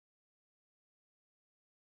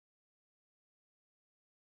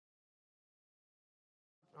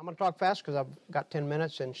I'm going to talk fast because I've got 10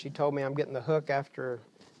 minutes, and she told me I'm getting the hook after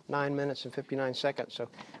 9 minutes and 59 seconds. So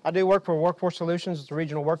I do work for Workforce Solutions. It's the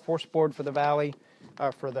regional workforce board for the Valley,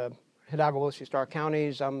 for the Hidalgo, Willis, Star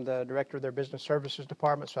counties. I'm the director of their business services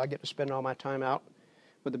department, so I get to spend all my time out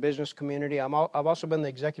with the business community. I've also been the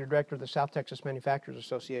executive director of the South Texas Manufacturers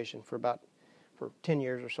Association for 10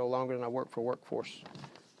 years or so, longer than I worked for Workforce.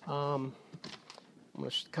 I'm going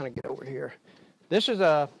to kind of get over here. This is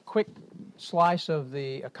a quick slice of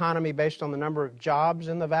the economy based on the number of jobs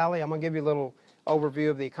in the Valley. I'm going to give you a little overview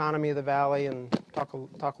of the economy of the Valley and talk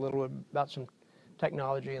a little bit about some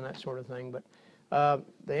technology and that sort of thing. But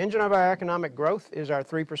the engine of our economic growth is our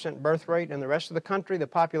 3% birth rate. In the rest of the country, the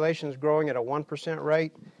population is growing at a 1%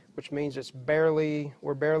 rate, which means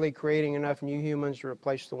we're barely creating enough new humans to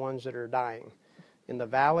replace the ones that are dying. In the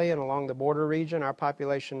Valley and along the border region, our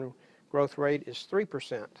population growth rate is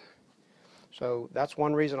 3%. So that's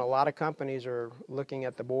one reason a lot of companies are looking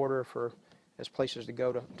at the border as places to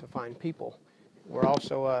go to find people. We're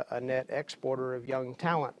also a net exporter of young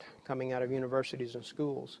talent coming out of universities and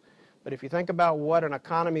schools. But if you think about what an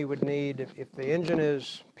economy would need, if the engine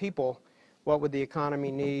is people, what would the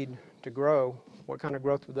economy need to grow? What kind of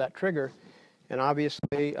growth would that trigger? And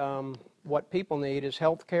obviously, what people need is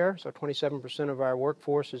health care. So 27% of our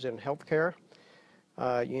workforce is in health care.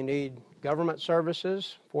 You need government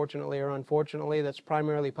services, fortunately or unfortunately. That's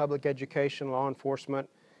primarily public education, law enforcement,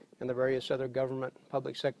 and the various other government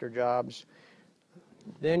public sector jobs.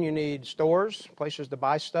 Then you need stores, places to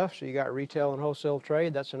buy stuff. So you got retail and wholesale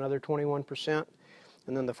trade. That's another 21%.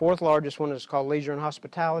 And then the fourth largest one is called leisure and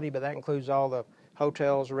hospitality, but that includes all the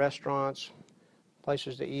hotels, restaurants,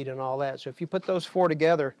 places to eat and all that. So if you put those four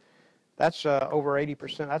together, that's over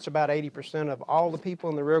 80%. That's about 80% of all the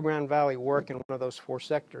people in the Rio Grande Valley work in one of those four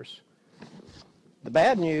sectors. The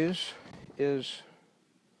bad news is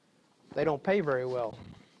they don't pay very well.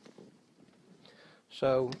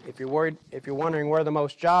 So if you're wondering where the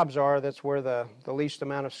most jobs are, that's where the least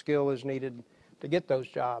amount of skill is needed to get those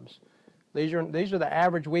jobs. These are the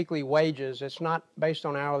average weekly wages. It's not based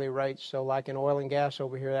on hourly rates. So like in oil and gas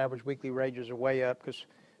over here, the average weekly wages are way up because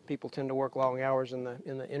people tend to work long hours in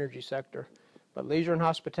the energy sector. But leisure and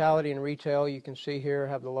hospitality and retail, you can see here,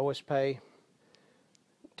 have the lowest pay.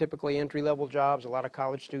 Typically entry-level jobs. A lot of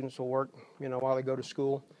college students will work, while they go to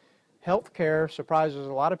school. Healthcare surprises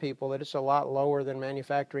a lot of people that it's a lot lower than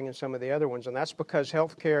manufacturing and some of the other ones, and that's because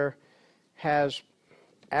healthcare has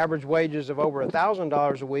average wages of over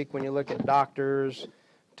 $1,000 a week when you look at doctors,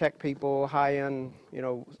 tech people, high-end,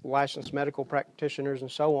 licensed medical practitioners and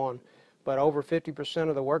so on. But over 50%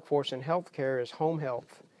 of the workforce in healthcare is home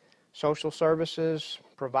health. Social services,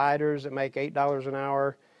 providers that make $8 an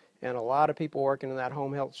hour, and a lot of people working in that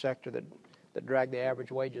home health sector that drag the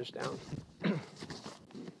average wages down.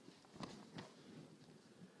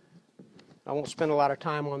 I won't spend a lot of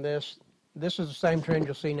time on this. This is the same trend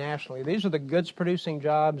you'll see nationally. These are the goods-producing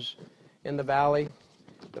jobs in the Valley,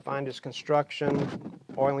 defined as construction,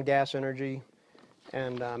 oil and gas, energy,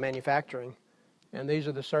 and manufacturing. And these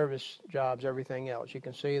are the service jobs, everything else. You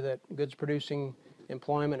can see that goods-producing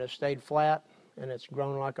employment has stayed flat, and it's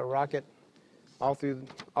grown like a rocket all through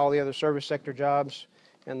all the other service sector jobs,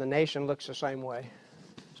 and the nation looks the same way.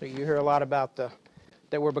 So you hear a lot about that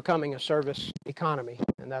we're becoming a service economy,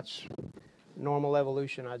 and that's normal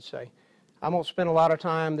evolution, I'd say. I won't spend a lot of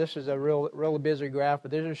time. This is a really busy graph,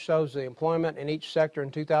 but this just shows the employment in each sector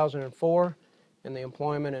in 2004 and the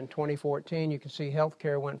employment in 2014. You can see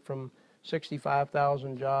healthcare went from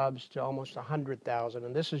 65,000 jobs to almost 100,000,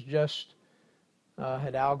 and this is just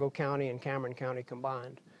Hidalgo County and Cameron County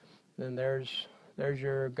combined. Then there's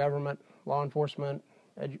your government, law enforcement,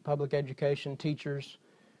 public education, teachers.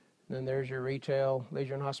 Then there's your retail,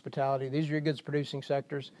 leisure and hospitality. These are your goods-producing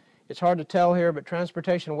sectors. It's hard to tell here, but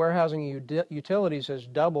transportation, warehousing, and utilities has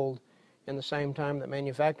doubled in the same time that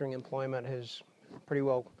manufacturing employment has pretty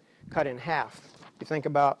well cut in half. You think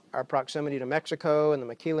about our proximity to Mexico and the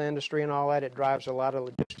maquila industry and all that, it drives a lot of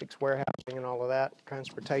logistics, warehousing, and all of that,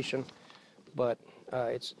 transportation. But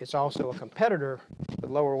it's also a competitor with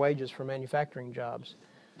lower wages for manufacturing jobs.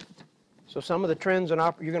 So some of the trends, and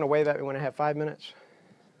you're going to wave at me when I have 5 minutes?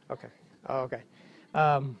 Okay. Oh, okay.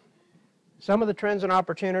 Some of the trends and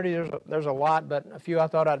opportunities, there's a lot, but a few I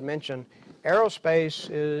thought I'd mention. Aerospace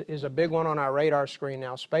is a big one on our radar screen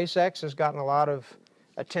now. SpaceX has gotten a lot of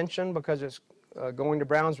attention because it's going to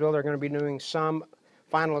Brownsville. They're going to be doing some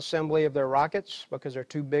final assembly of their rockets because they're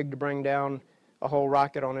too big to bring down a whole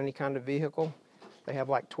rocket on any kind of vehicle. They have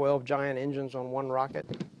like 12 giant engines on one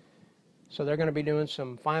rocket. So they're going to be doing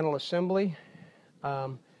some final assembly,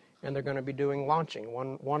 and they're going to be doing launching,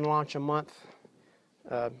 one launch a month.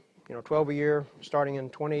 12 a year, starting in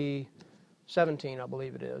 2017, I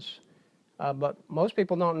believe it is. But most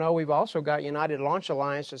people don't know we've also got United Launch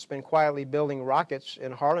Alliance that's been quietly building rockets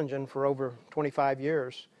in Harlingen for over 25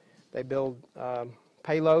 years. They build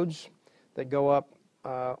payloads that go up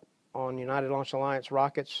on United Launch Alliance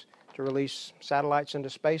rockets to release satellites into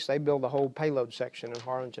space. They build the whole payload section in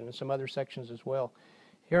Harlingen and some other sections as well.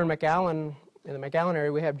 Here in McAllen, in the McAllen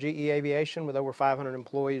area, we have GE Aviation with over 500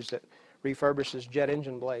 employees that refurbishes jet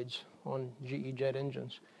engine blades on GE jet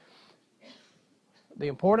engines. The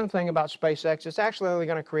important thing about SpaceX, it's actually only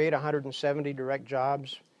going to create 170 direct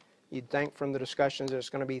jobs. You'd think from the discussions that it's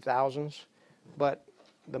going to be thousands, but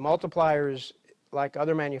the multiplier is like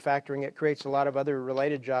other manufacturing. It creates a lot of other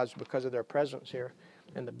related jobs because of their presence here.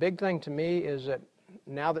 And the big thing to me is that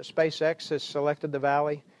now that SpaceX has selected the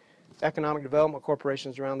Valley, economic development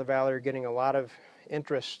corporations around the Valley are getting a lot of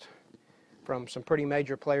interest from some pretty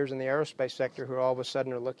major players in the aerospace sector who all of a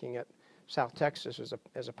sudden are looking at South Texas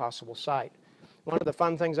as a possible site. One of the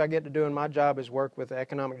fun things I get to do in my job is work with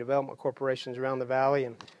economic development corporations around the Valley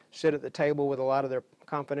and sit at the table with a lot of their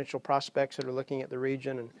confidential prospects that are looking at the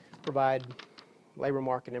region and provide labor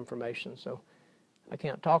market information. So I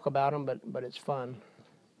can't talk about them, but it's fun.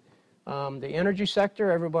 The energy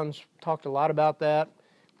sector, everyone's talked a lot about that.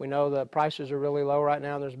 We know the prices are really low right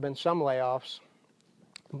now. There's been some layoffs.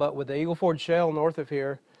 But with the Eagle Ford Shale north of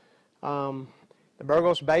here, the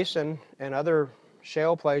Burgos Basin and other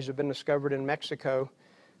shale plays have been discovered in Mexico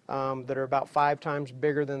that are about 5 times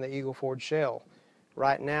bigger than the Eagle Ford Shale.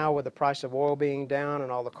 Right now, with the price of oil being down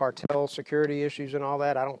and all the cartel security issues and all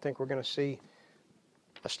that, I don't think we're going to see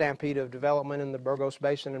a stampede of development in the Burgos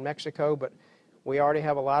Basin in Mexico, but we already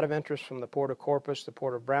have a lot of interest from the Port of Corpus, the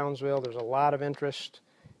Port of Brownsville. There's a lot of interest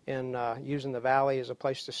in using the valley as a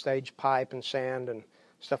place to stage pipe and sand and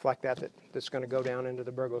stuff like that that's going to go down into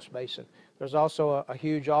the Burgos Basin. There's also a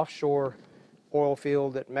huge offshore oil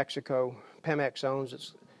field that Mexico, Pemex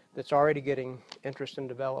owns, that's already getting interest in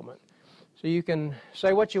development. So you can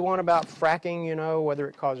say what you want about fracking, whether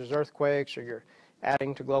it causes earthquakes or you're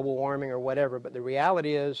adding to global warming or whatever, but the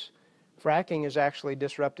reality is fracking is actually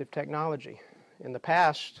disruptive technology. In the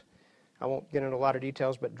past, I won't get into a lot of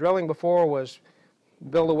details, but drilling before was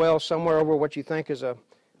build a well somewhere over what you think is a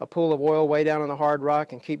pool of oil way down in the hard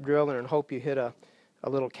rock and keep drilling and hope you hit a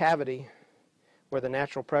little cavity where the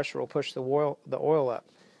natural pressure will push the oil up.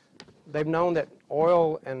 They've known that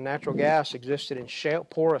oil and natural gas existed in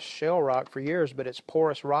porous shale rock for years, but it's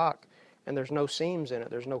porous rock and there's no seams in it,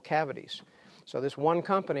 there's no cavities. So this one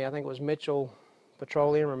company, I think it was Mitchell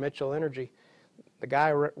Petroleum or Mitchell Energy, the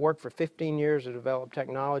guy worked for 15 years to develop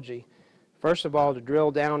technology, first of all to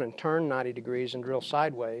drill down and turn 90 degrees and drill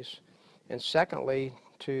sideways, and secondly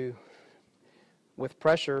with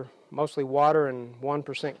pressure, mostly water and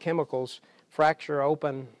 1% chemicals, fracture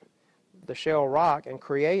open the shale rock and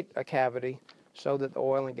create a cavity so that the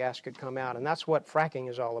oil and gas could come out. And that's what fracking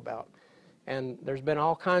is all about. And there's been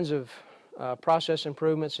all kinds of process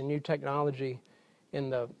improvements and new technology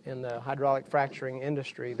in the hydraulic fracturing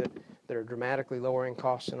industry that are dramatically lowering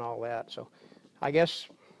costs and all that. So I guess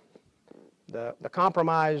the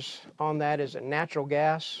compromise on that is that natural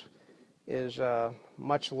gas is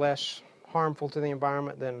much less harmful to the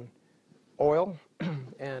environment than oil,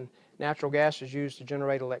 and natural gas is used to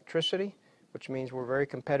generate electricity, which means we're very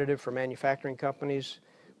competitive for manufacturing companies.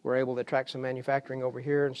 We're able to attract some manufacturing over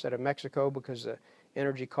here instead of Mexico because the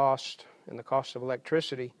energy cost and the cost of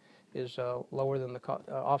electricity is lower than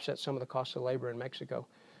offsets some of the cost of labor in Mexico.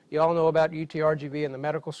 You all know about UTRGV in the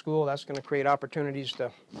medical school. That's going to create opportunities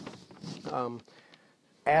to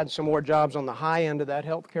add some more jobs on the high end of that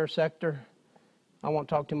healthcare sector. I won't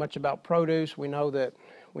talk too much about produce. We know that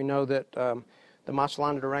the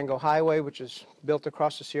Mazatlán-Durango Highway, which is built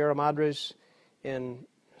across the Sierra Madres in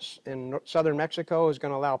southern Mexico, is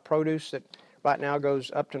going to allow produce that right now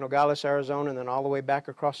goes up to Nogales, Arizona, and then all the way back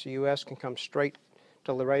across the U.S. can come straight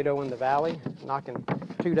to Laredo in the valley, knocking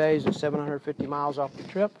 2 days and 750 miles off the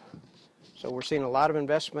trip. So we're seeing a lot of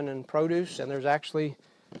investment in produce, and there's actually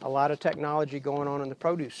a lot of technology going on in the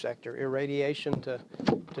produce sector, irradiation to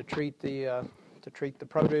treat the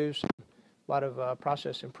produce, a lot of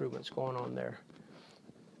process improvements going on there.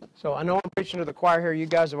 So I know I'm preaching to the choir here. You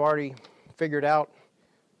guys have already figured out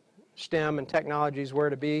STEM and technologies where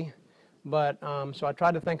to be. But so I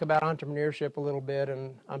tried to think about entrepreneurship a little bit,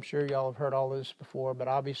 and I'm sure y'all have heard all this before, but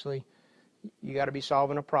obviously you got to be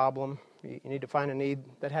solving a problem. You need to find a need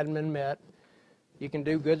that hadn't been met. You can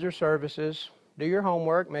do goods or services. Do your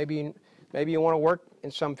homework. Maybe you want to work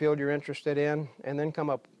in some field you're interested in, and then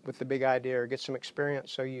come up with the big idea or get some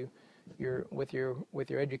experience so you're with your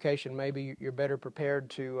education, maybe you're better prepared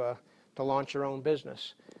to launch your own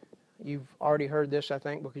business. You've already heard this, I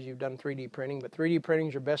think, because you've done 3D printing, but 3D printing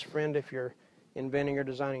is your best friend if you're inventing or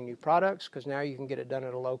designing new products, because now you can get it done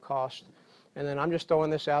at a low cost. And then I'm just throwing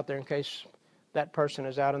this out there in case that person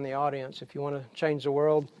is out in the audience. If you want to change the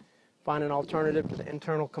world, find an alternative to the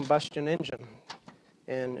internal combustion engine.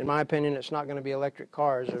 And in my opinion, it's not going to be electric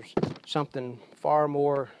cars. There's something far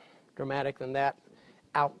more dramatic than that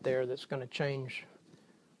out there that's going to change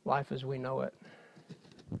life as we know it.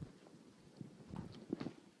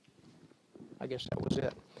 I guess that was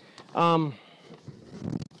it.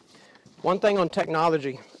 One thing on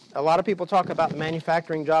technology. A lot of people talk about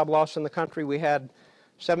manufacturing job loss in the country. We had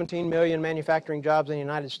 17 million manufacturing jobs in the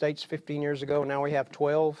United States 15 years ago. Now we have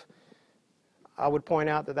 12. I would point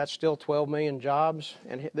out that that's still 12 million jobs.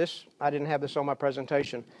 And this, I didn't have this on my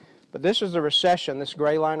presentation, but this is the recession, this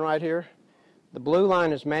gray line right here. The blue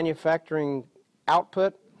line is manufacturing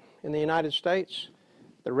output in the United States.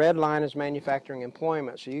 The red line is manufacturing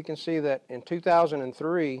employment. So you can see that in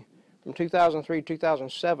 2003, from 2003 to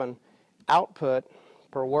 2007, output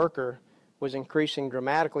per worker was increasing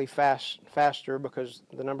dramatically faster because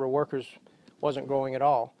the number of workers wasn't growing at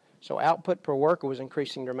all. So output per worker was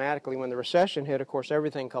increasing dramatically. When the recession hit, of course,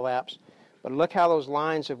 everything collapsed. But look how those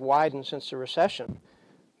lines have widened since the recession.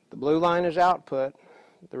 The blue line is output.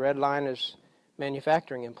 The red line is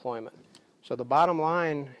manufacturing employment. So the bottom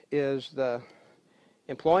line is the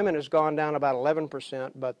employment has gone down about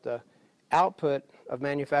 11%, but the output of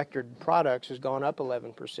manufactured products has gone up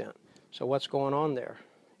 11%. So what's going on there?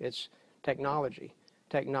 It's technology.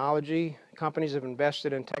 Technology, companies have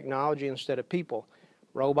invested in technology instead of people.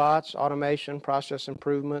 Robots, automation, process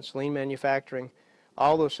improvements, lean manufacturing,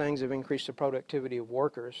 all those things have increased the productivity of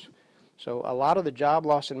workers. So a lot of the job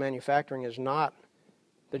loss in manufacturing is not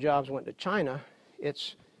the jobs went to China,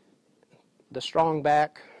 it's the strong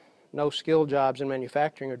back, no skill jobs in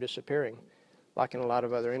manufacturing are disappearing, like in a lot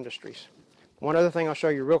of other industries. One other thing I'll show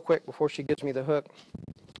you real quick before she gives me the hook.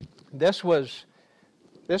 This was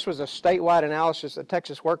a statewide analysis the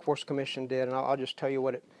Texas Workforce Commission did, and I'll just tell you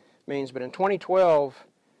what it means. But in 2012,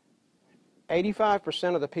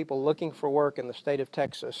 85% of the people looking for work in the state of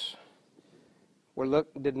Texas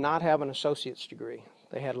did not have an associate's degree.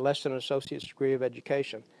 They had less than an associate's degree of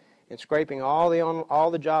education. And scraping all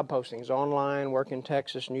the job postings, online, work in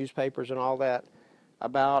Texas, newspapers and all that,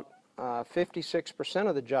 about 56%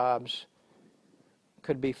 of the jobs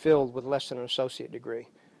could be filled with less than an associate degree.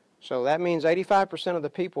 So that means 85% of the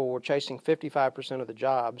people were chasing 55% of the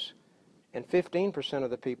jobs, and 15% of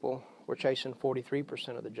the people were chasing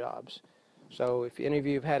 43% of the jobs. So if any of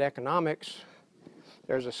you have had economics,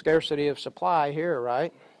 there's a scarcity of supply here,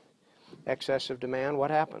 right? Excessive demand,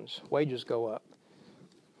 what happens? Wages go up.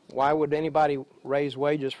 Why would anybody raise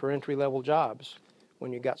wages for entry-level jobs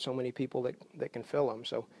when you've got so many people that can fill them?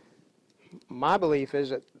 So my belief is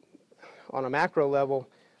that on a macro level,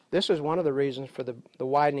 this is one of the reasons for the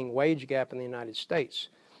widening wage gap in the United States.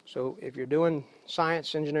 So if you're doing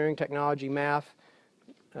science, engineering, technology, math,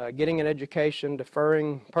 getting an education,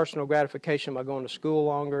 deferring personal gratification by going to school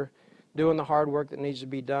longer, doing the hard work that needs to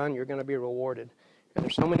be done, you're going to be rewarded. And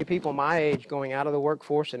there's so many people my age going out of the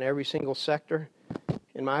workforce in every single sector.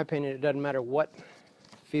 In my opinion, it doesn't matter what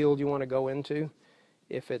field you want to go into.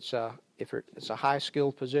 If it's a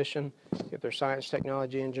high-skilled position, if there's science,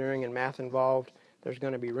 technology, engineering, and math involved, there's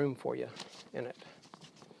going to be room for you in it.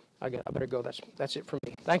 I better go. That's it for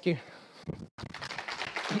me. Thank you.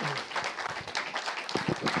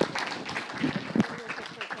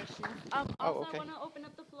 Also, okay. I want to open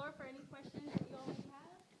up the floor for any questions that you all may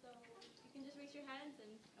have. So you can just raise your hands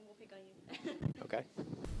and we'll pick on you. Okay.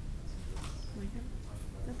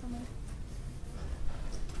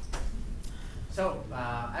 So,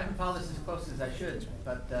 I haven't followed this as close as I should,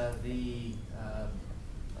 but the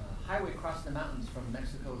highway across the mountains from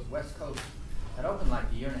Mexico's west coast had opened like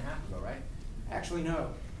a year and a half ago, right? Actually,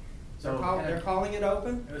 no. So They're calling it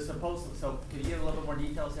open? It was supposed to, so could you give a little bit more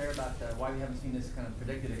details there about why we haven't seen this kind of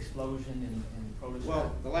predicted explosion in produce?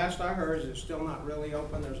 Well, the last I heard is it's still not really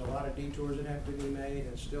open. There's a lot of detours that have to be made.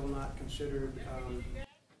 It's still not considered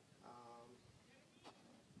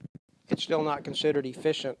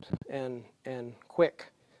efficient and quick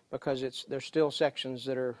because there's still sections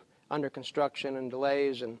that are under construction and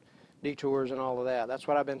delays and detours and all of that. That's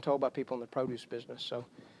what I've been told by people in the produce business.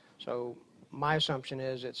 So my assumption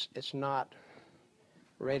is it's not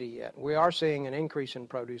ready yet. We are seeing an increase in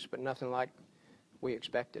produce, but nothing like we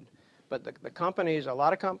expected. But the companies, a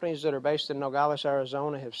lot of companies that are based in Nogales,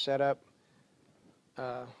 Arizona, have set up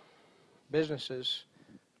businesses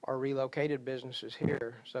or relocated businesses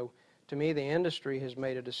here. So to me, the industry has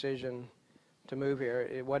made a decision to move here.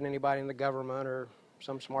 It wasn't anybody in the government or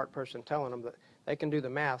some smart person telling them that they can do the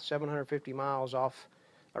math. 750 miles off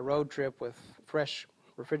a road trip with fresh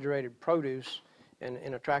refrigerated produce and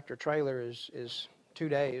in a tractor trailer is 2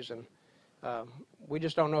 days. And we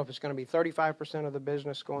just don't know if it's going to be 35% of the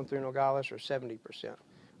business going through Nogales or 70%.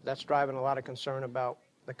 That's driving a lot of concern about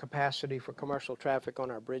the capacity for commercial traffic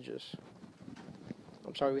on our bridges.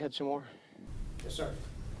 I'm sorry, we had some more? Yes, sir.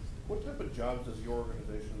 What type of jobs does your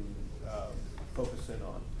organization focus in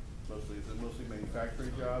on? Mostly, is it mostly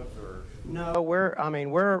manufacturing jobs, or? No, we're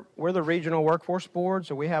the regional workforce board,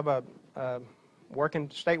 so we have a there's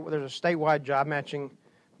a statewide job matching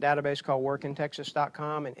database called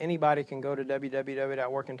workintexas.com, and anybody can go to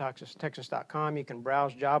www.workintexas.com. You can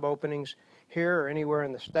browse job openings here or anywhere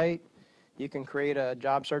in the state. You can create a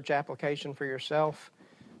job search application for yourself,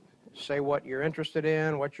 say what you're interested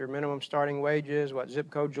in, what your minimum starting wage is, what zip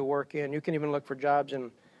code you'll work in. You can even look for jobs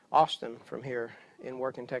in Austin from here in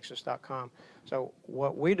workintexas.com. So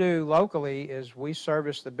what we do locally is we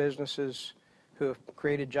service the businesses who have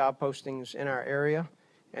created job postings in our area,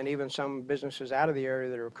 and even some businesses out of the area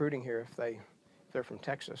that are recruiting here if they're from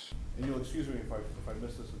Texas. And you'll excuse me if I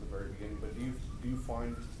missed this at the very beginning, but do you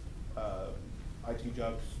find IT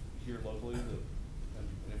jobs here locally? And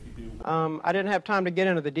if you do, I didn't have time to get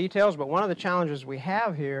into the details, but one of the challenges we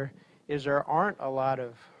have here is there aren't a lot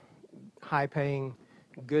of high-paying,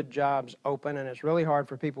 good jobs open, and it's really hard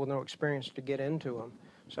for people with no experience to get into them.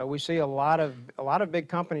 So we see a lot of big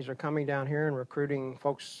companies are coming down here and recruiting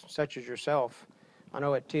folks such as yourself. I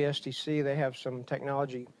know at TSTC they have some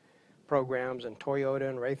technology programs, and Toyota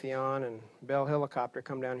and Raytheon and Bell Helicopter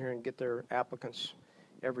come down here and get their applicants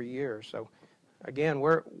every year. So again,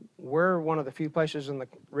 we're one of the few places in the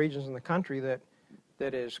regions in the country that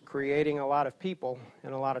is creating a lot of people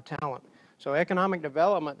and a lot of talent. So economic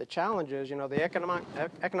development, the challenge is, the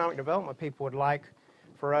economic development people would like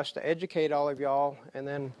for us to educate all of y'all and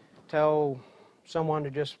then tell someone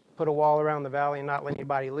to just put a wall around the valley and not let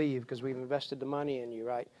anybody leave because we've invested the money in you,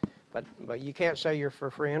 right? But you can't say you're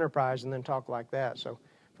for free enterprise and then talk like that. So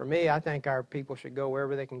for me, I think our people should go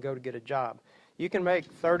wherever they can go to get a job. You can make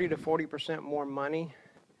 30 to 40% more money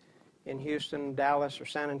in Houston, Dallas, or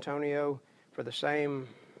San Antonio for the same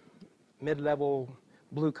mid-level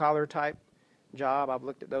blue-collar type job. I've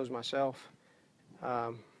looked at those myself.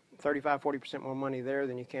 35-40% more money there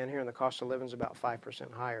than you can here, and the cost of living is about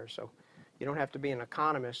 5% higher. So you don't have to be an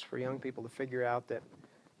economist for young people to figure out that,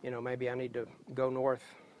 maybe I need to go north.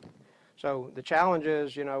 So the challenge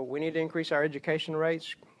is, we need to increase our education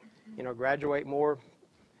rates, graduate more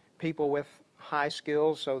people with high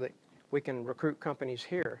skills so that we can recruit companies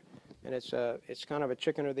here. And it's kind of a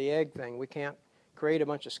chicken or the egg thing. We can't create a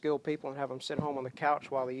bunch of skilled people and have them sit home on the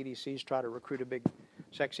couch while the EDCs try to recruit a big,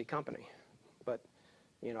 sexy company. But,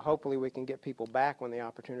 hopefully we can get people back when the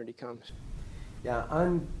opportunity comes. Yeah,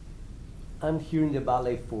 I'm here in the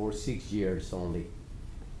Valley for 6 years only,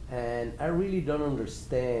 and I really don't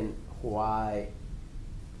understand why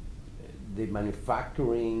the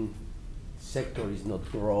manufacturing sector is not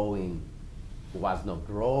growing, was not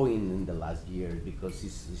growing in the last year, because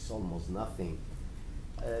it's almost nothing.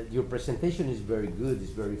 Your presentation is very good,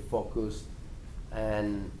 it's very focused,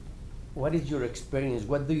 and what is your experience?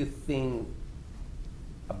 What do you think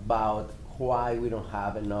about why we don't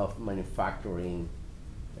have enough manufacturing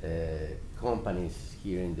companies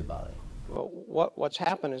here in the Valley? Well, what's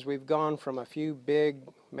happened is we've gone from a few big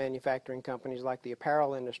manufacturing companies like the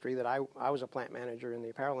apparel industry that I was a plant manager in the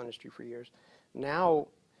apparel industry for years. Now,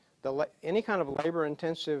 any kind of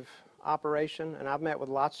labor-intensive operation, and I've met with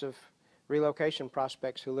lots of relocation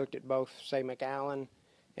prospects who looked at both, say, McAllen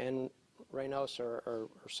and Reynosa or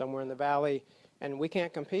somewhere in the Valley, and we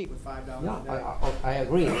can't compete with $5 a day. I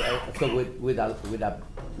agree. So with a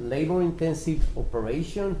labor-intensive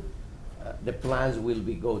operation, the plans will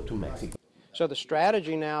be go to Mexico. So the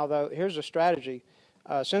strategy now, though, here's the strategy.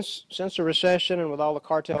 Since the recession and with all the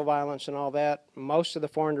cartel violence and all that, most of the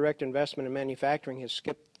foreign direct investment in manufacturing has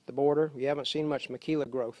skipped the border. You haven't seen much maquila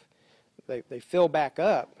growth. They fill back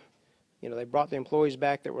up. They brought the employees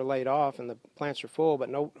back that were laid off, and the plants are full, but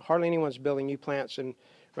hardly anyone's building new plants in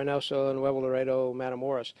Reynosa, Nuevo Laredo,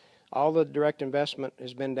 Matamoros. All the direct investment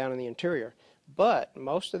has been down in the interior. But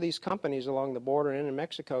most of these companies along the border and in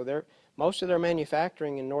Mexico, most of their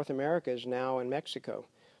manufacturing in North America is now in Mexico.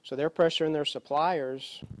 So they're pressuring their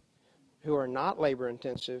suppliers who are not labor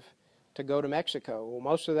intensive to go to Mexico. Well,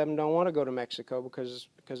 most of them don't want to go to Mexico because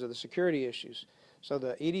of the security issues. So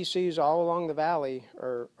the EDCs all along the valley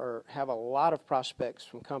have a lot of prospects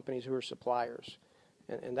from companies who are suppliers.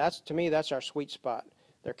 And to me, that's our sweet spot.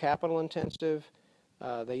 They're capital intensive.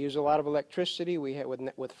 They use a lot of electricity. We have,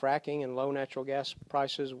 with fracking and low natural gas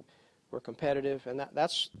prices, we're competitive. And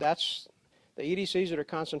the EDCs that are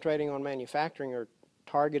concentrating on manufacturing are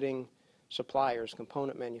targeting suppliers,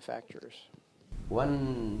 component manufacturers.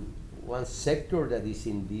 One sector that is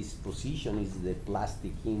in this position is the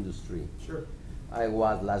plastic industry. Sure. I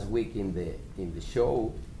was last week in the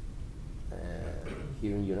show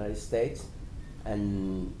here in the United States,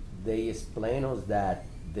 and they explain us that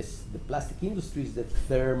the plastic industry is the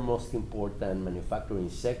third most important manufacturing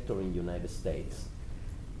sector in the United States,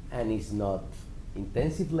 and it's not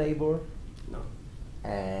intensive labor. No.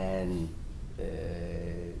 And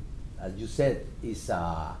as you said, it's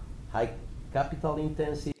a high capital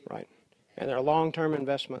intensive. Right. And they're long-term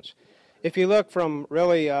investments. If you look from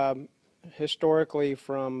really historically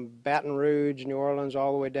from Baton Rouge, New Orleans,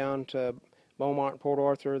 all the way down to Beaumont, Port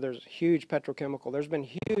Arthur, there's huge petrochemical. There's been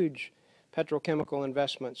huge petrochemical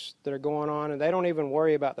investments that are going on, and they don't even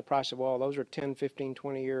worry about the price of oil. Those are 10, 15,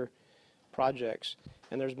 20-year projects.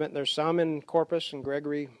 And there's some in Corpus and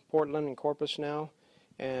Gregory, Portland and Corpus now,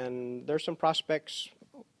 and there's some prospects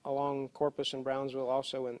along Corpus and Brownsville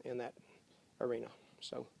also in that arena.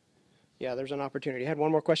 So, yeah, there's an opportunity. I had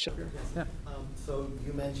one more question. Yeah. So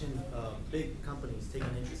you mentioned big companies taking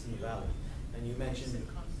interest in the valley, and you mentioned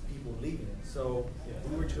people leaving. So if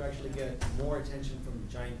we were to actually get more attention from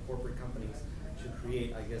giant corporate companies to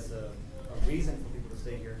create, I guess, a reason for people to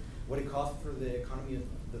stay here, would it cost for the economy of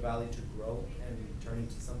the valley to grow and turn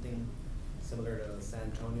into something similar to San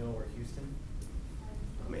Antonio or Houston?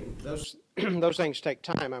 I mean, those things take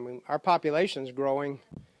time. I mean, our population's growing.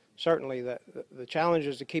 Certainly, the challenge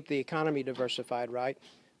is to keep the economy diversified, right?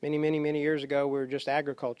 Many years ago, we were just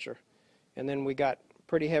agriculture, and then we got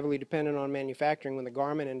pretty heavily dependent on manufacturing when the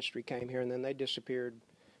garment industry came here, and then they disappeared,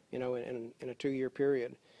 you know, in a 2-year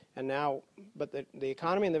period. And now, but the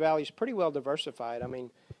economy in the valley is pretty well diversified. I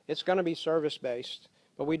mean, it's going to be service-based,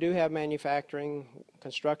 but we do have manufacturing.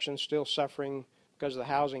 Construction's still suffering because the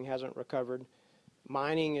housing hasn't recovered.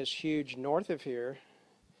 Mining is huge north of here,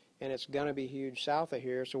 and it's going to be huge south of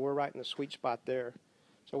here, so we're right in the sweet spot there.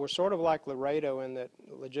 So we're sort of like Laredo in that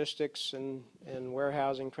logistics and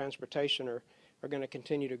warehousing, transportation are going to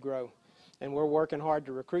continue to grow. And we're working hard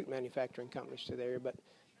to recruit manufacturing companies to the area, but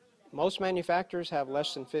most manufacturers have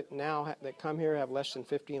less than 50, now that come here have less than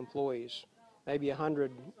 50 employees, maybe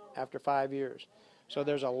 100 after 5 years. So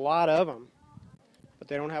there's a lot of them, but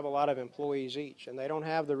they don't have a lot of employees each, and they don't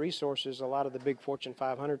have the resources a lot of the big Fortune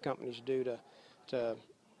 500 companies do to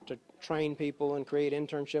train people and create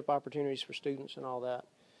internship opportunities for students and all that.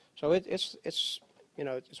 So it's you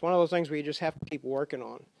know, it's one of those things where you just have to keep working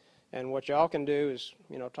on. And what y'all can do is,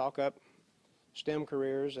 you know, talk up STEM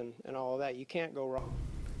careers and all of that. You can't go wrong.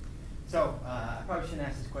 So, I probably shouldn't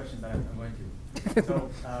ask this question, but I'm going to. So,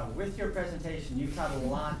 with your presentation, you've taught a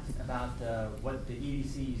lot about what the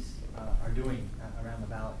EDCs are doing around the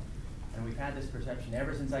valley. And we've had this perception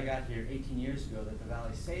ever since I got here 18 years ago that the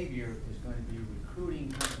Valley Savior is going to be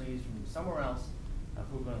recruiting companies from somewhere else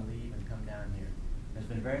who are going to leave and come down here. There's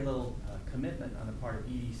been very little commitment on the part of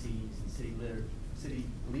EDCs and city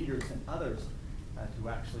leaders and others to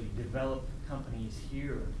actually develop companies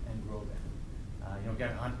here and grow them. You know, we've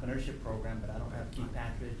got an entrepreneurship program, but I don't have Keith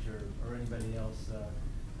Patridge or anybody else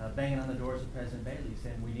banging on the doors of President Bailey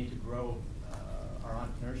saying we need to grow our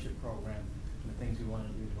entrepreneurship program and the things we want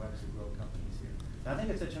to do to actually grow companies here. And I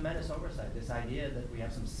think it's a tremendous oversight, this idea that we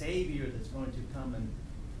have some savior that's going to come and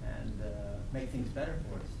make things better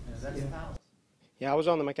for us. You know, that's the palace. Yeah, I was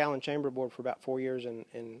on the McAllen Chamber Board for about 4 years, and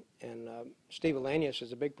Steve Alanius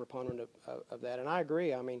is a big proponent of that, and I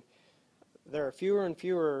agree. I mean, there are fewer and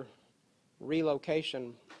fewer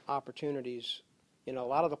relocation opportunities. You know, a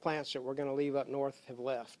lot of the plants that we're going to leave up north have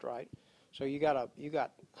left, right? So you got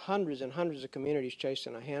hundreds and hundreds of communities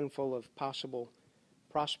chasing a handful of possible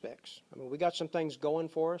prospects. I mean, we got some things going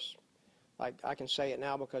for us. Like, I can say it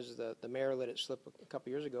now because the mayor let it slip a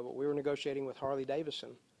couple years ago, but we were negotiating with Harley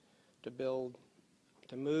Davidson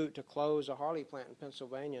to close a Harley plant in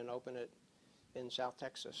Pennsylvania and open it in South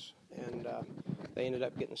Texas. And they ended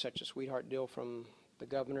up getting such a sweetheart deal from the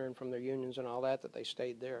governor and from their unions and all that they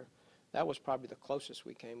stayed there. That was probably the closest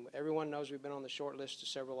we came. Everyone knows we've been on the short list of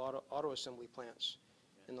several auto assembly plants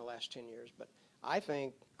in the last 10 years. But I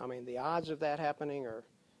think, I mean, the odds of that happening or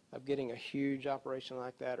of getting a huge operation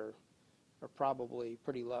like that are probably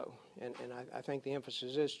pretty low. And I think the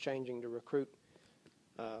emphasis is changing to recruit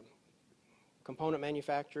component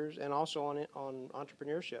manufacturers and also on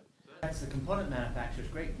entrepreneurship. That's the component manufacturers.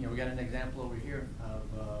 Great. You know, we got an example over here of,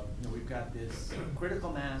 you know, we've got this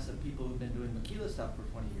critical mass of people who've been doing maquila stuff for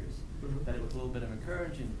 20 years. Mm-hmm. That with a little bit of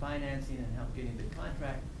encouragement, financing, and help getting the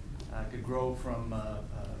contract, could grow from a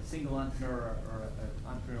single entrepreneur or an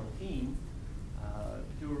entrepreneurial team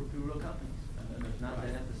to real companies. And there's not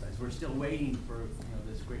that emphasized. We're still waiting for,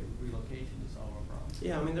 this great relocation to solve our problems.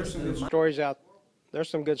 Yeah, I mean, there's some good stories out. There's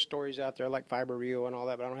some good stories out there like Fiber Rio and all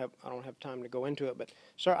that, but I don't have time to go into it. But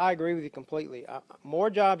sir, I agree with you completely. More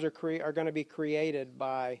jobs are going to be created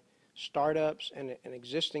by startups and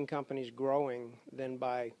existing companies growing than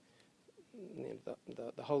by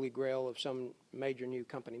the holy grail of some major new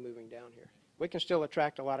company moving down here. We can still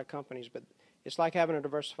attract a lot of companies, but it's like having a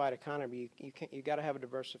diversified economy. You got to have a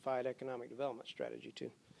diversified economic development strategy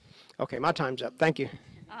too. Okay, my time's up. Thank you.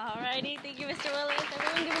 All righty. Thank you, Mr. Willis.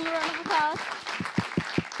 Everyone give him a round of applause.